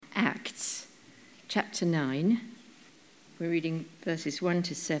Acts, chapter 9. We're reading verses 1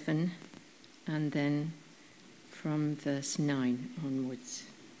 to 7 and then from verse 9 onwards.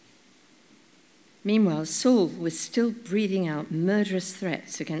 Meanwhile, Saul was still breathing out murderous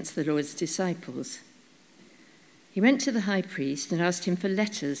threats against the Lord's disciples. He went to the high priest and asked him for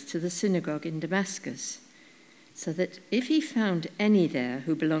letters to the synagogue in Damascus, so that if he found any there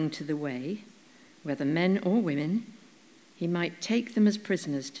who belonged to the way, whether men or women, he might take them as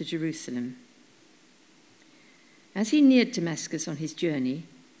prisoners to Jerusalem. As he neared Damascus on his journey,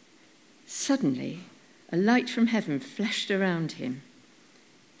 suddenly a light from heaven flashed around him.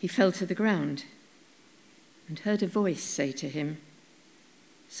 He fell to the ground and heard a voice say to him,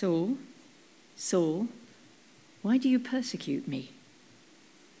 "Saul, Saul, why do you persecute me?"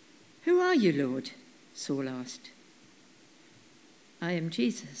 "Who are you, Lord?" Saul asked. "I am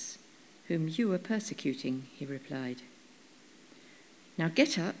Jesus, whom you are persecuting," he replied. "Now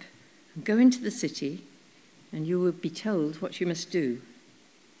get up and go into the city, and you will be told what you must do."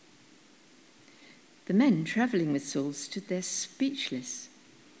 The men travelling with Saul stood there speechless.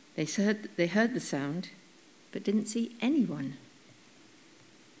 They heard the sound, but didn't see anyone.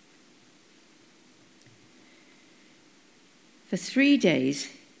 For 3 days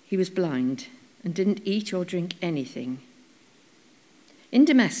he was blind and didn't eat or drink anything. In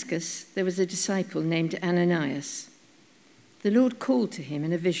Damascus there was a disciple named Ananias. The Lord called to him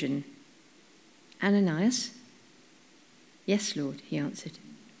in a vision. "Ananias?" "Yes, Lord," he answered.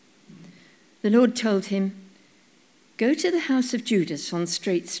 The Lord told him, "Go to the house of Judas on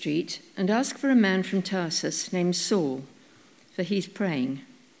Straight Street and ask for a man from Tarsus named Saul, for he's praying.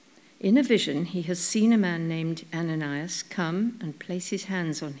 In a vision he has seen a man named Ananias come and place his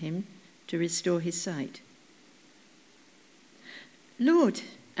hands on him to restore his sight." "Lord,"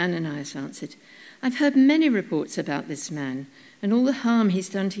 Ananias answered, "I've heard many reports about this man and all the harm he's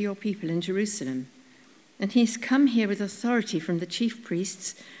done to your people in Jerusalem. And he's come here with authority from the chief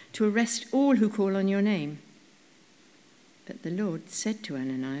priests to arrest all who call on your name." But the Lord said to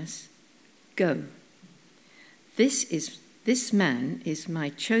Ananias, "Go. This man is my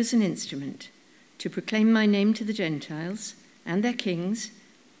chosen instrument to proclaim my name to the Gentiles and their kings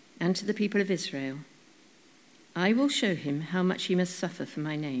and to the people of Israel. I will show him how much he must suffer for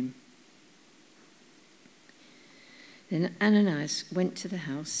my name." Then Ananias went to the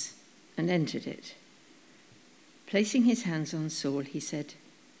house and entered it. Placing his hands on Saul, he said,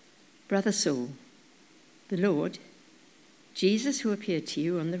 "Brother Saul, the Lord, Jesus who appeared to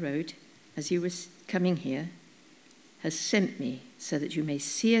you on the road as you were coming here, has sent me so that you may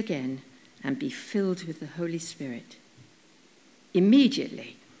see again and be filled with the Holy Spirit."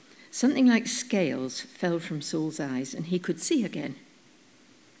 Immediately, something like scales fell from Saul's eyes and he could see again.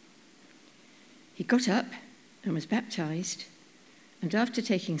 He got up and was baptized, and after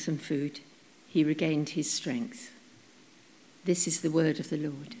taking some food, he regained his strength. This is the word of the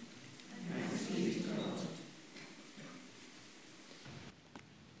Lord. Thanks be to God.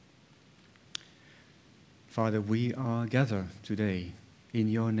 Father, we are gathered today in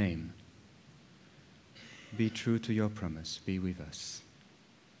your name. Be true to your promise. Be with us.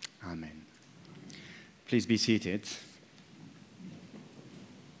 Amen. Please be seated.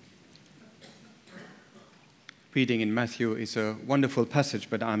 Reading in Matthew is a wonderful passage,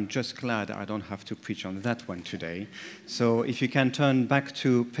 but I'm just glad I don't have to preach on that one today. So if you can turn back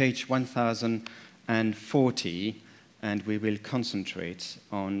to page 1040, and we will concentrate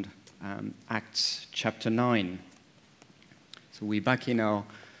on Acts chapter 9. So we're back in our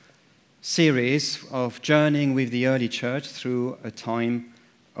series of journeying with the early church through a time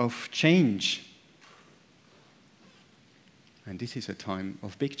of change. And this is a time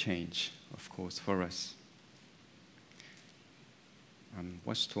of big change, of course, for us. I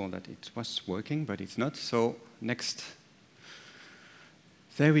was told that it was working, but it's not. So next.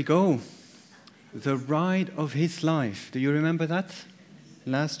 There we go. The ride of his life. Do you remember that?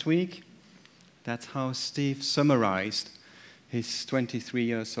 Last week? That's how Steve summarized his 23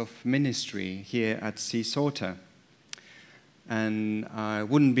 years of ministry here at Seasorter. And I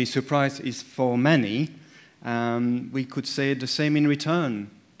wouldn't be surprised if for many, we could say the same in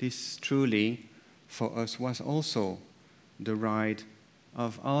return. This truly, for us, was also the ride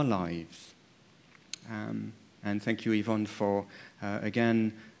of our lives. And thank you, Yvonne, for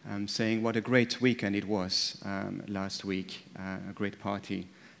again saying what a great weekend it was last week, a great party,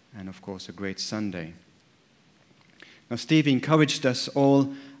 and of course a great Sunday. Now, Steve encouraged us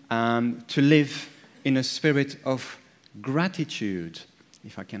all to live in a spirit of gratitude.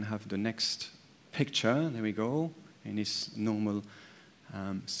 If I can have the next picture, there we go, in his normal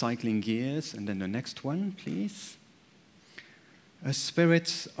cycling gears, and then the next one, please. a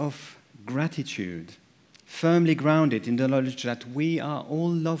spirit of gratitude, firmly grounded in the knowledge that we are all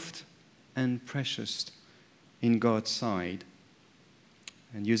loved and precious in God's sight.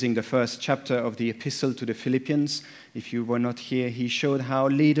 And using the first chapter of the epistle to the Philippians, if you were not here, he showed how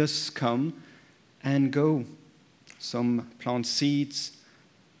leaders come and go. Some plant seeds,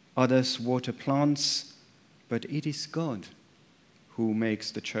 others water plants, but it is God who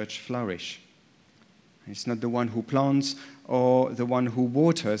makes the church flourish. It's not the one who plants or the one who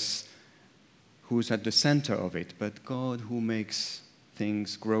waters who's at the center of it, but God who makes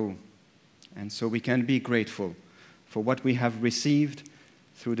things grow. And so we can be grateful for what we have received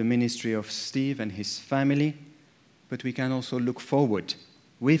through the ministry of Steve and his family, but we can also look forward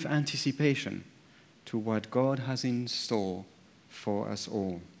with anticipation to what God has in store for us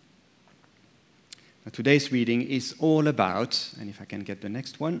all. Now, today's reading is all about, and if I can get the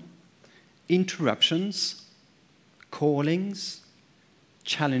next one, interruptions, callings,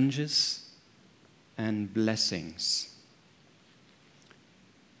 challenges, and blessings.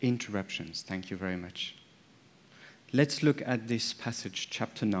 Interruptions, thank you very much. Let's look at this passage,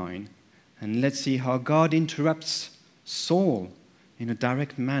 chapter 9, and let's see how God interrupts Saul in a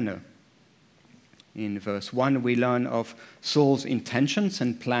direct manner. In verse 1, we learn of Saul's intentions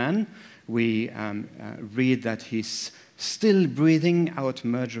and plan. We read that he's still breathing out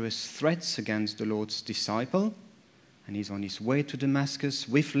murderous threats against the Lord's disciple, and he's on his way to Damascus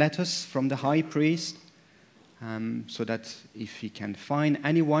with letters from the high priest, so that if he can find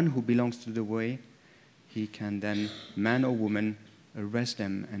anyone who belongs to the way, he can then, man or woman, arrest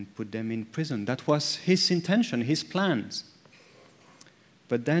them and put them in prison. That was his intention, his plans.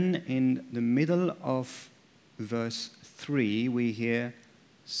 But then in the middle of verse 3, we hear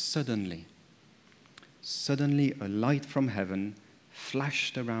suddenly. Suddenly a light from heaven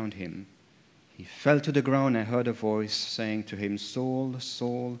flashed around him. He fell to the ground and heard a voice saying to him, Saul,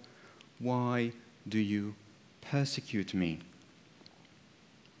 Saul, why do you persecute me?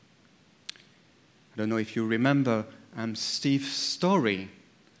 I don't know if you remember Steve's story,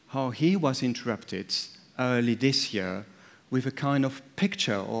 how he was interrupted early this year with a kind of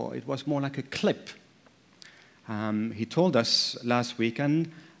picture, or it was more like a clip. He told us last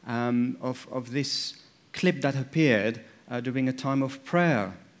weekend of this clip that appeared during a time of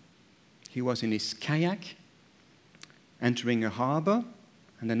prayer. He was in his kayak, entering a harbor,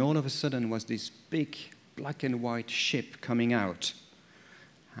 and then all of a sudden was this big black and white ship coming out.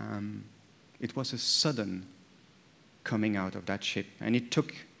 It was a sudden coming out of that ship, and it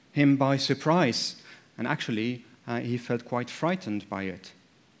took him by surprise, and actually he felt quite frightened by it.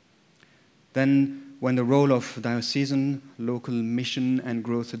 Then when the role of diocesan, local mission and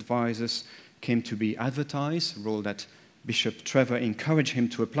growth advisors came to be advertised, a role that Bishop Trevor encouraged him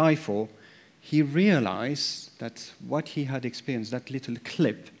to apply for, he realized that what he had experienced, that little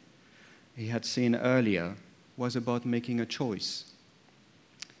clip he had seen earlier, was about making a choice,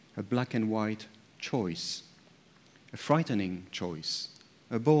 a black and white choice, a frightening choice,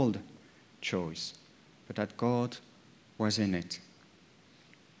 a bold choice, but that God was in it.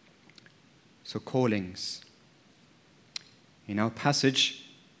 So callings. In our passage,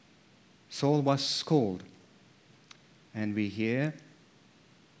 Saul was called, and we hear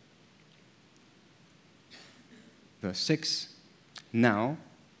verse 6, now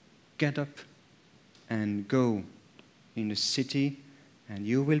get up and go in the city, and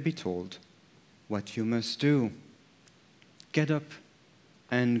you will be told what you must do. Get up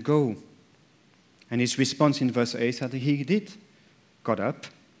and go. And his response in verse 8 that he did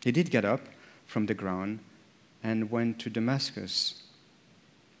get up from the ground and went to Damascus.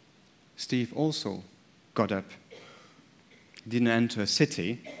 Steve also got up. He didn't enter a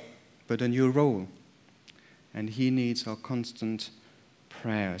city, but a new role. And he needs our constant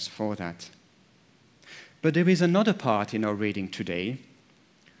prayers for that. But there is another part in our reading today.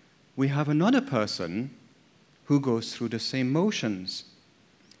 We have another person who goes through the same motions.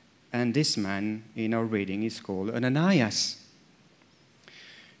 And this man in our reading is called Ananias.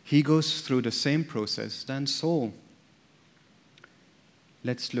 He goes through the same process than Saul.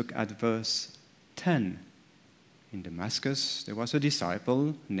 Let's look at verse 10. In Damascus, there was a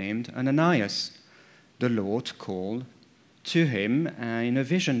disciple named Ananias. The Lord called to him in a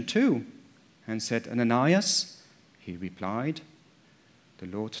vision too, and said, Ananias, he replied. The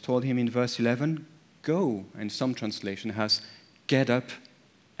Lord told him in verse 11, go, and some translation has, get up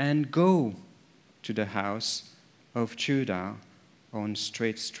and go to the house of Judah on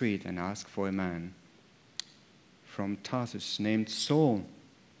Straight Street and ask for a man from Tarsus named Saul.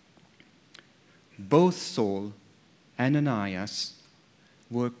 Both Saul and Ananias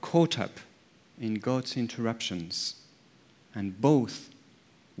were caught up in God's interruptions. and both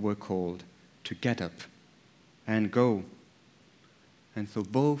were called to get up and go. And so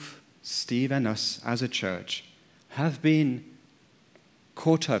both Steve and us as a church have been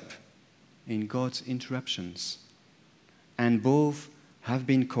caught up in God's interruptions, and both have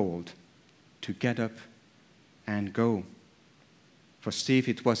been called to get up and go. For Steve,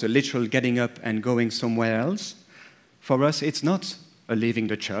 it was a literal getting up and going somewhere else. For us, it's not a leaving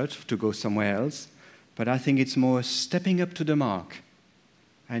the church to go somewhere else, but I think it's more stepping up to the mark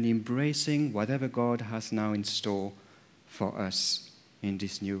and embracing whatever God has now in store for us in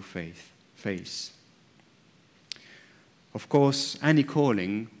this new phase. Of course, any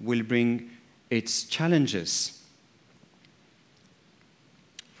calling will bring its challenges.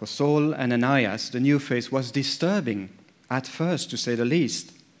 For Saul and Ananias, the new phase was disturbing at first, to say the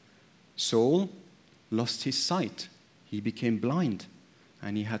least. Saul lost his sight. He became blind,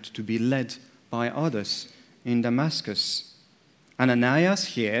 and he had to be led by others in Damascus. Ananias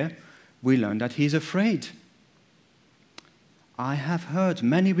here, we learn that he's afraid. I have heard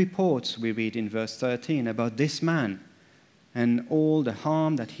many reports, we read in verse 13, about this man and all the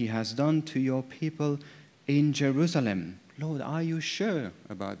harm that he has done to your people in Jerusalem. Lord, are you sure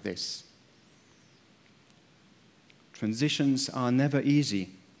about this? Transitions are never easy,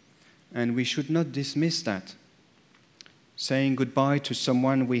 and we should not dismiss that. Saying goodbye to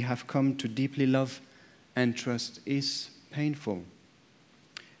someone we have come to deeply love and trust is painful.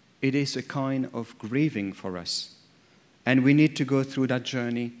 It is a kind of grieving for us, and we need to go through that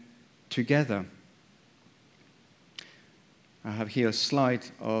journey together. I have here a slide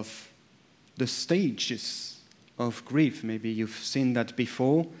of the stages of grief. Maybe you've seen that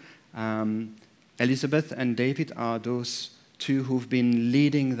before. Elizabeth and David are those two who've been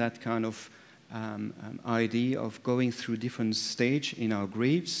leading that kind of idea of going through different stages in our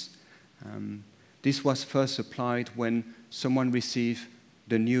griefs. This was first applied when someone received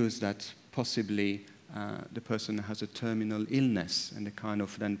the news that possibly the person has a terminal illness, and the kind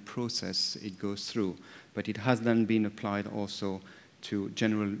of then process it goes through. But it has then been applied also to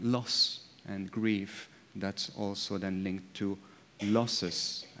general loss and grief that's also then linked to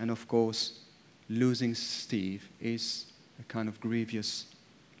losses. And of course, losing Steve is a kind of grievous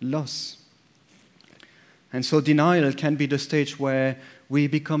loss. And so denial can be the stage where we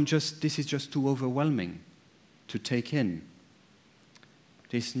become this is just too overwhelming to take in.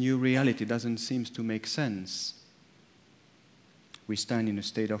 This new reality doesn't seem to make sense. We stand in a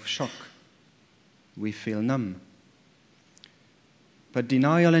state of shock. We feel numb. But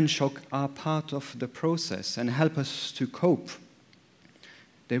denial and shock are part of the process and help us to cope.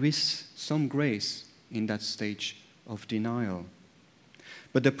 There is some grace in that stage of denial.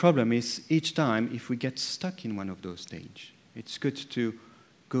 But the problem is, each time, if we get stuck in one of those stages, it's good to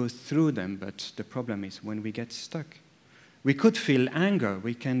go through them, but the problem is when we get stuck. We could feel anger.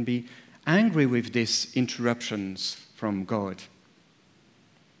 We can be angry with these interruptions from God.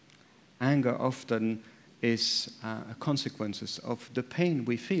 Anger often is a consequence of the pain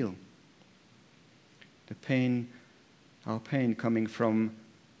we feel. Our pain coming from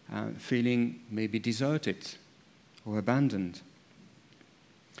feeling maybe deserted or abandoned.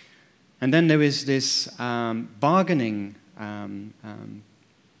 And then there is this bargaining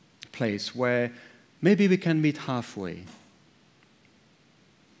place where maybe we can meet halfway.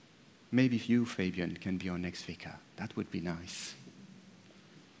 Maybe you, Fabian, can be our next vicar. That would be nice.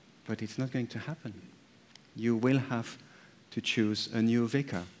 But it's not going to happen. You will have to choose a new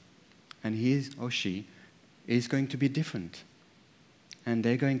vicar. And he or she is going to be different. And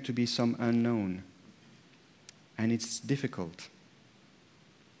they're going to be some unknown. And it's difficult.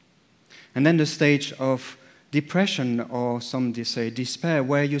 And then the stage of depression, or some say despair,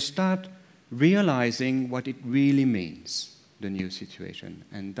 where you start realizing what it really means, the new situation.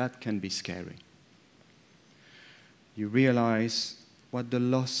 And that can be scary. You realize what the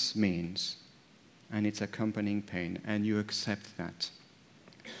loss means and its accompanying pain, and you accept that.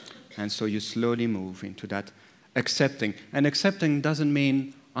 And so you slowly move into that accepting. And accepting doesn't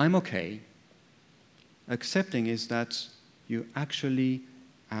mean, I'm okay. Accepting is that you actually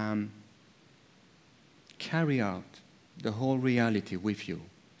carry out the whole reality with you.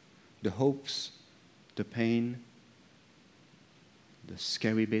 The hopes, the pain, the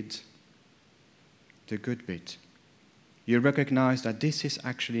scary bit, the good bit. You recognize that this is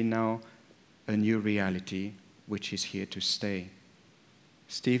actually now a new reality which is here to stay.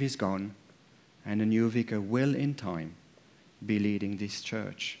 Steve is gone, and a new vicar will, in time, be leading this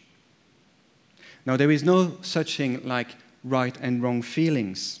church. Now, there is no such thing like right and wrong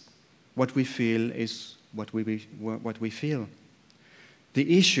feelings. What we feel is what we feel.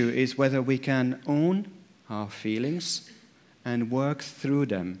 The issue is whether we can own our feelings and work through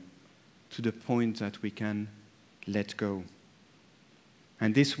them to the point that we can let go.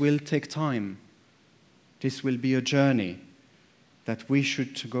 And this will take time. This will be a journey that we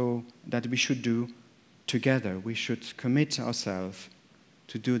should do together. We should commit ourselves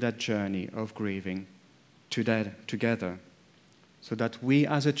to do that journey of grieving together, so that we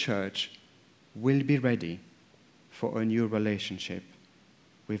as a church will be ready for a new relationship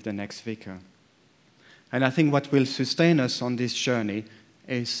with the next vicar. And I think what will sustain us on this journey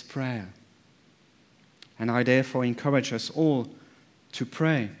is prayer. And I therefore encourage us all to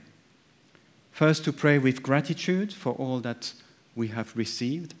pray. First, to pray with gratitude for all that we have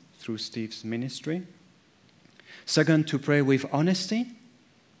received through Steve's ministry. Second, to pray with honesty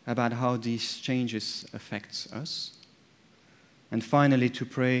about how these changes affect us. And finally, to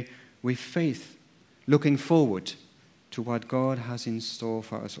pray with faith, looking forward to what God has in store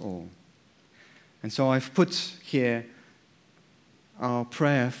for us all. And so I've put here our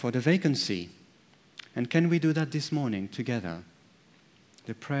prayer for the vacancy. And can we do that this morning together?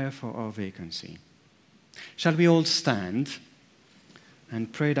 The prayer for our vacancy. Shall we all stand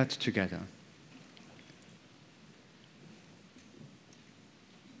and pray that together?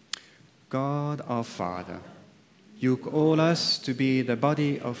 God our Father, you call us to be the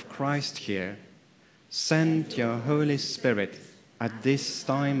body of Christ here. Send your Holy Spirit at this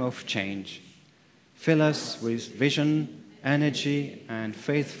time of change. Fill us with vision, energy, and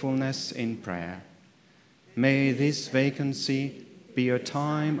faithfulness in prayer. May this vacancy be a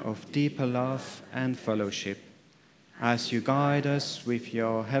time of deeper love and fellowship as you guide us with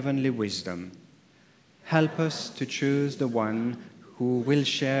your heavenly wisdom. Help us to choose the one who will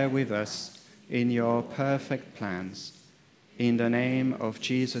share with us in your perfect plans. In the name of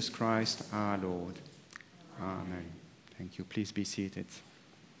Jesus Christ our Lord. Amen. Thank you. Please be seated.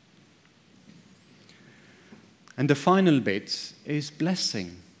 And the final bit is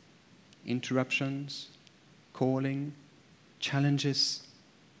blessing. Interruptions, calling, challenges,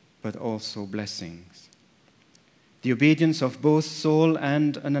 but also blessings. The obedience of both Saul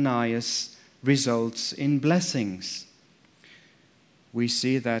and Ananias results in blessings. We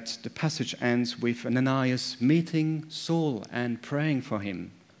see that the passage ends with Ananias meeting Saul and praying for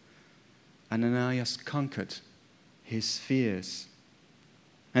him. Ananias conquered his fears.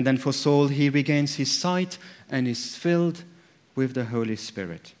 And then for Saul, he regains his sight and is filled with the Holy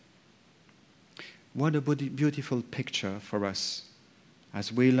Spirit. What a beautiful picture for us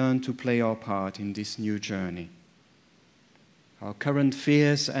as we learn to play our part in this new journey. Our current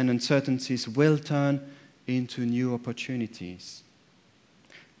fears and uncertainties will turn into new opportunities.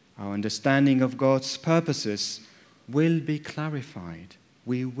 Our understanding of God's purposes will be clarified.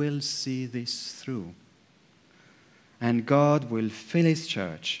 We will see this through. And God will fill His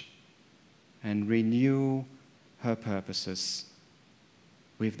church and renew her purposes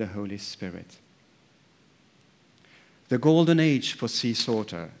with the Holy Spirit. The golden age for Sea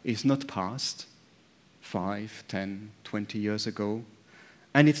Sauter is not past, 5, 10, 20 years ago,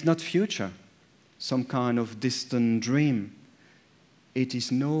 and it's not future, some kind of distant dream. It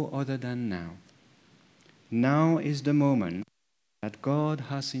is no other than now. Now is the moment that God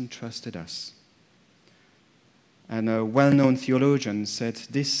has entrusted us. And a well-known theologian said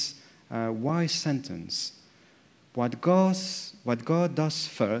this wise sentence: what God does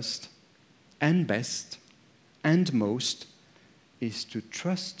first and best and most is to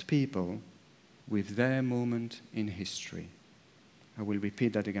trust people with their moment in history. I will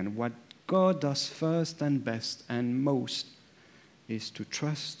repeat that again. What God does first and best and most is to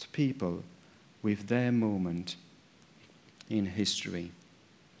trust people with their moment in history.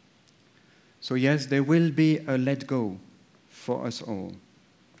 So yes, there will be a let go for us all.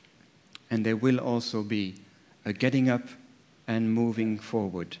 And there will also be a getting up and moving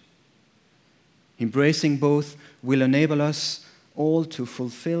forward. Embracing both will enable us all to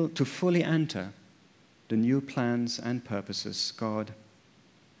fully enter the new plans and purposes God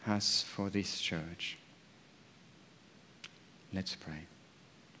has for this church. Let's pray.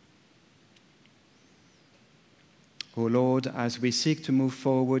 O Lord, as we seek to move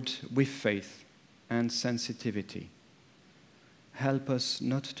forward with faith and sensitivity, help us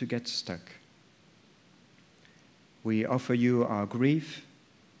not to get stuck. We offer you our grief,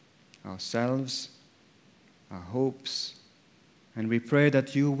 ourselves, our hopes, and we pray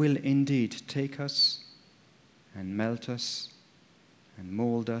that you will indeed take us and melt us and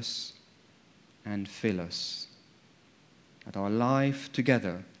mold us and fill us, that our life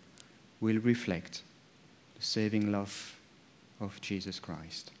together will reflect the saving love of Jesus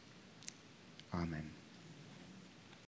Christ. Amen.